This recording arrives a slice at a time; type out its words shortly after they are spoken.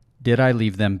Did I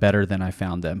leave them better than I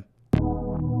found them?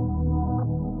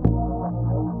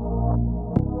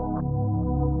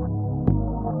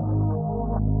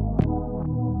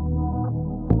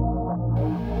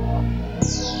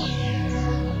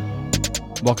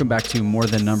 Welcome back to More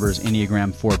Than Numbers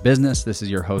Enneagram for Business. This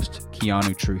is your host,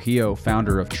 Keanu Trujillo,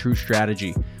 founder of True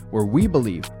Strategy, where we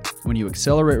believe when you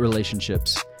accelerate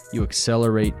relationships, you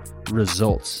accelerate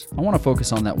results. I want to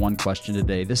focus on that one question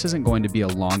today. This isn't going to be a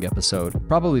long episode,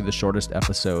 probably the shortest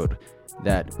episode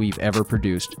that we've ever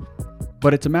produced,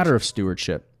 but it's a matter of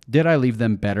stewardship. Did I leave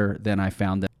them better than I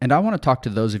found them? And I want to talk to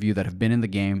those of you that have been in the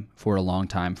game for a long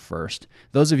time first.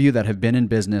 Those of you that have been in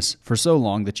business for so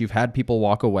long that you've had people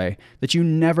walk away that you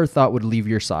never thought would leave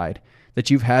your side, that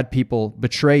you've had people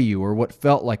betray you or what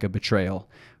felt like a betrayal.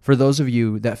 For those of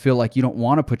you that feel like you don't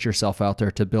want to put yourself out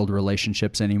there to build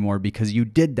relationships anymore because you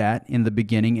did that in the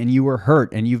beginning and you were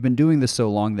hurt and you've been doing this so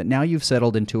long that now you've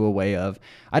settled into a way of,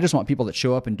 I just want people that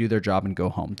show up and do their job and go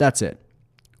home. That's it.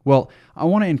 Well, I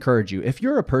want to encourage you. If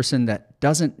you're a person that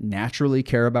doesn't naturally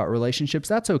care about relationships,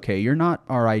 that's okay. You're not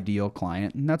our ideal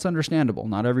client, and that's understandable.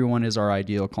 Not everyone is our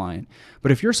ideal client.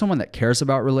 But if you're someone that cares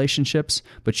about relationships,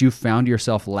 but you've found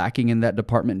yourself lacking in that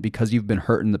department because you've been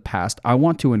hurt in the past, I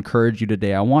want to encourage you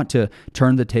today. I want to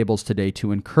turn the tables today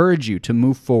to encourage you to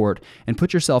move forward and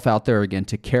put yourself out there again,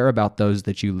 to care about those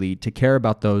that you lead, to care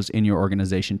about those in your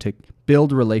organization, to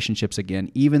build relationships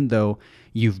again, even though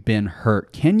you've been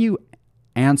hurt. Can you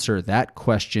answer that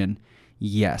question?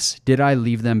 Yes. Did I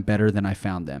leave them better than I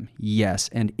found them? Yes.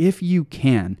 And if you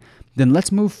can, then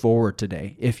let's move forward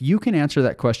today. If you can answer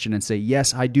that question and say,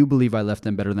 yes, I do believe I left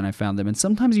them better than I found them. And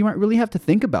sometimes you might really have to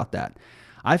think about that.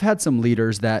 I've had some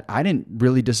leaders that I didn't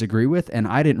really disagree with and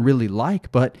I didn't really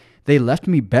like, but they left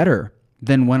me better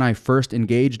than when I first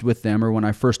engaged with them or when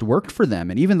I first worked for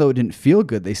them. And even though it didn't feel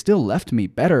good, they still left me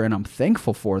better, and I'm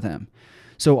thankful for them.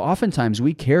 So oftentimes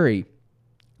we carry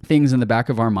things in the back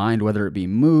of our mind, whether it be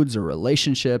moods or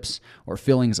relationships or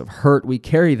feelings of hurt, we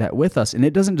carry that with us, and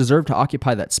it doesn't deserve to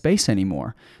occupy that space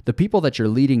anymore. The people that you're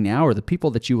leading now or the people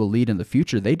that you will lead in the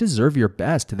future, they deserve your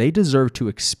best. They deserve to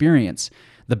experience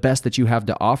the best that you have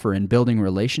to offer in building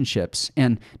relationships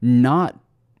and not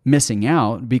missing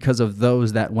out because of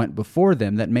those that went before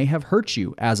them that may have hurt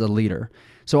you as a leader.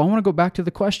 So I want to go back to the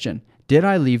question, did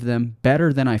I leave them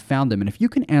better than I found them? And if you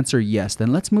can answer yes,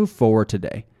 then let's move forward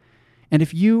today. And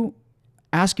if you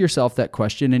ask yourself that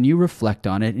question and you reflect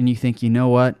on it and you think, you know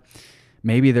what,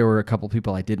 maybe there were a couple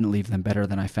people I didn't leave them better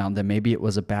than I found them. Maybe it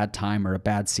was a bad time or a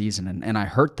bad season and I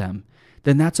hurt them.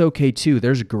 Then that's okay too.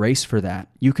 There's grace for that.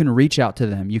 You can reach out to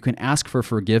them. You can ask for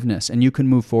forgiveness and you can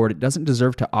move forward. It doesn't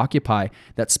deserve to occupy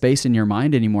that space in your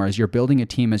mind anymore. As you're building a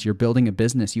team, as you're building a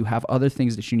business, you have other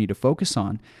things that you need to focus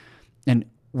on. And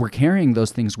we're carrying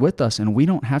those things with us and we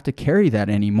don't have to carry that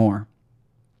anymore.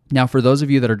 Now, for those of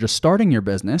you that are just starting your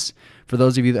business, for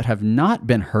those of you that have not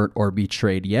been hurt or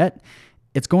betrayed yet,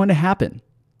 it's going to happen.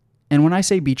 And when I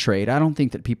say betrayed, I don't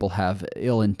think that people have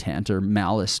ill intent or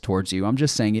malice towards you. I'm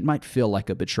just saying it might feel like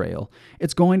a betrayal.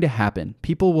 It's going to happen.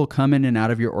 People will come in and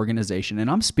out of your organization. And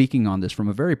I'm speaking on this from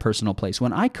a very personal place.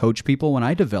 When I coach people, when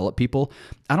I develop people,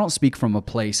 I don't speak from a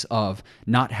place of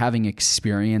not having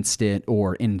experienced it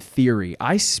or in theory.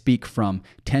 I speak from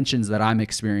tensions that I'm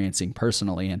experiencing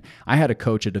personally. And I had a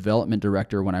coach, a development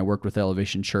director when I worked with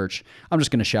Elevation Church. I'm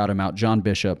just going to shout him out, John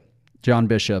Bishop. John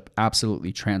Bishop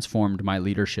absolutely transformed my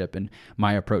leadership and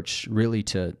my approach really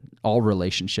to all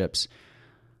relationships.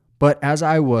 But as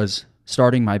I was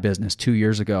starting my business 2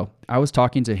 years ago, I was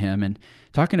talking to him and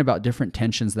talking about different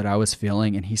tensions that I was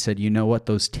feeling. And he said, you know what?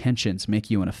 Those tensions make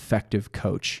you an effective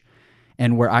coach.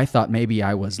 And where I thought maybe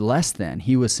I was less than,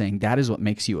 he was saying that is what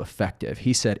makes you effective.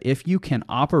 He said, if you can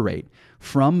operate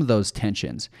from those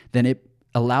tensions, then it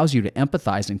allows you to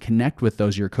empathize and connect with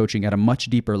those you're coaching at a much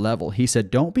deeper level. He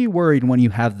said, don't be worried when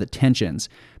you have the tensions.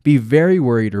 Be very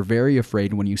worried or very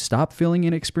afraid when you stop feeling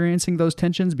and experiencing those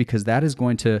tensions, because that is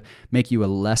going to make you a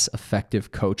less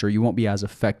effective coach, or you won't be as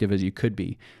effective as you could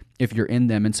be if you're in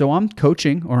them. And so I'm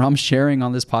coaching, or I'm sharing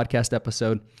on this podcast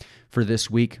episode for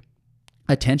this week,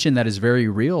 a tension that is very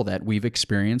real that we've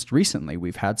experienced recently.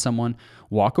 We've had someone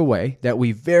walk away that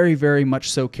we very, very much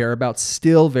so care about,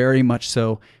 still very much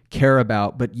so care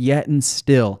about, but yet and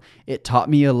still, it taught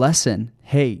me a lesson.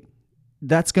 Hey,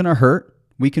 that's going to hurt.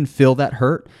 We can feel that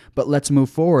hurt, but let's move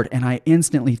forward. And I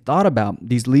instantly thought about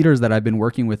these leaders that I've been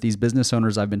working with, these business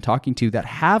owners I've been talking to that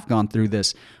have gone through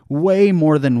this way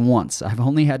more than once. I've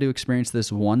only had to experience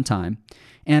this one time.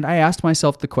 And I asked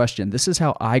myself the question, this is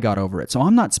how I got over it. So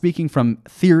I'm not speaking from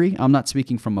theory. I'm not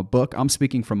speaking from a book. I'm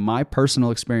speaking from my personal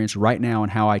experience right now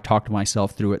and how I talked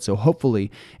myself through it. So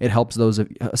hopefully it helps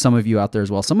some of you out there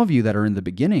as well. Some of you that are in the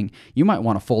beginning, you might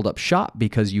want to fold up shop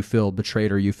because you feel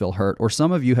betrayed or you feel hurt. Or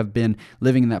some of you have been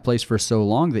living in that place for so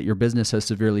long that your business has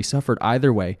severely suffered.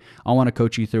 Either way, I want to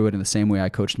coach you through it in the same way I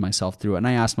coached myself through it. And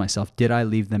I asked myself, did I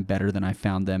leave them better than I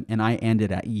found them? And I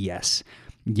ended at yes.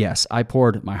 Yes, I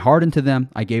poured my heart into them.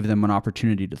 I gave them an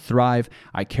opportunity to thrive.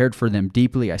 I cared for them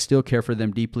deeply. I still care for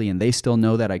them deeply, and they still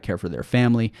know that I care for their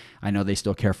family. I know they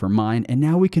still care for mine, and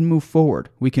now we can move forward.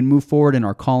 We can move forward in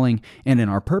our calling and in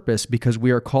our purpose because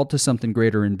we are called to something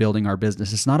greater in building our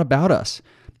business. It's not about us.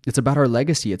 It's about our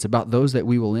legacy. It's about those that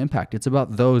we will impact. It's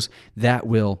about those that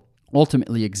will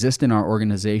ultimately exist in our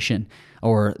organization,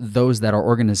 or those that our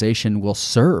organization will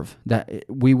serve, that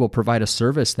we will provide a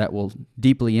service that will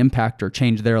deeply impact or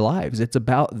change their lives. It's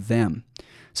about them.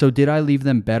 So did I leave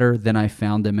them better than I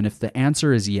found them? And if the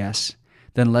answer is yes,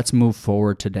 then let's move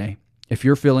forward today. If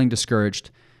you're feeling discouraged,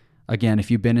 again,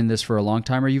 if you've been in this for a long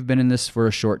time or you've been in this for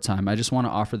a short time, I just want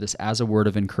to offer this as a word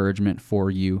of encouragement for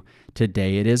you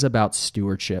today. It is about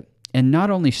stewardship. And not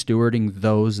only stewarding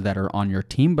those that are on your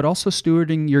team, but also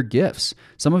stewarding your gifts.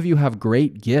 Some of you have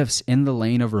great gifts in the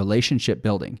lane of relationship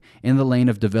building, in the lane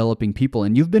of developing people,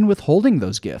 and you've been withholding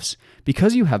those gifts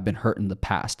because you have been hurt in the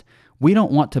past. We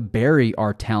don't want to bury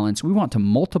our talents. We want to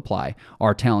multiply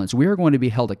our talents. We are going to be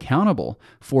held accountable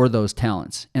for those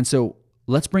talents. And so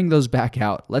let's bring those back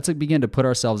out. Let's begin to put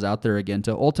ourselves out there again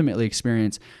to ultimately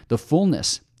experience the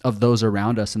fullness of those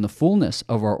around us and the fullness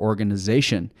of our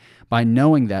organization by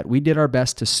knowing that we did our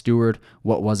best to steward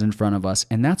what was in front of us.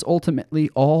 And that's ultimately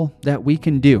all that we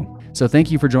can do. So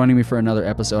thank you for joining me for another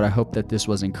episode. I hope that this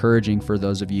was encouraging for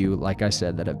those of you, like I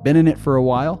said, that have been in it for a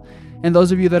while. And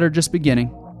those of you that are just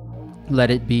beginning,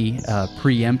 let it be a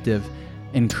preemptive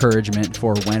encouragement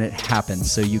for when it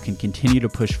happens so you can continue to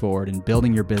push forward in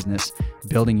building your business,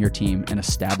 building your team, and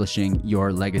establishing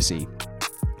your legacy.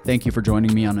 Thank you for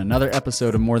joining me on another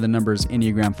episode of More Than Numbers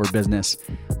Enneagram for Business.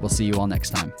 We'll see you all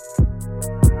next time.